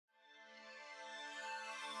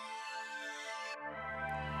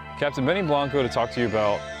Captain Benny Blanco to talk to you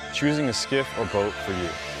about choosing a skiff or boat for you.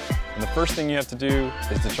 And the first thing you have to do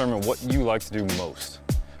is determine what you like to do most.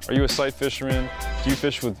 Are you a sight fisherman? Do you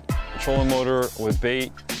fish with a trolling motor or with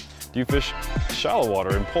bait? Do you fish shallow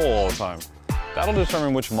water and pole all the time? That'll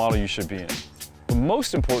determine which model you should be in. But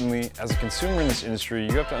most importantly, as a consumer in this industry,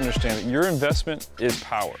 you have to understand that your investment is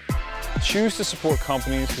power. Choose to support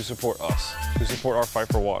companies who support us, who support our fight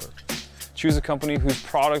for water. Choose a company whose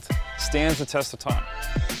product stands the test of time.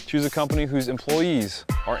 Choose a company whose employees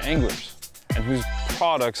are anglers and whose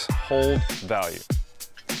products hold value.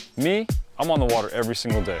 Me, I'm on the water every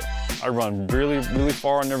single day. I run really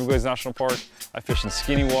far on Everglades National Park. I fish in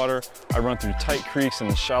skinny water. I run through tight creeks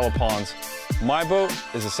and shallow ponds. My boat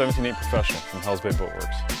is a 17.8 Professional from Hells Bay Boat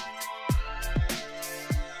Works.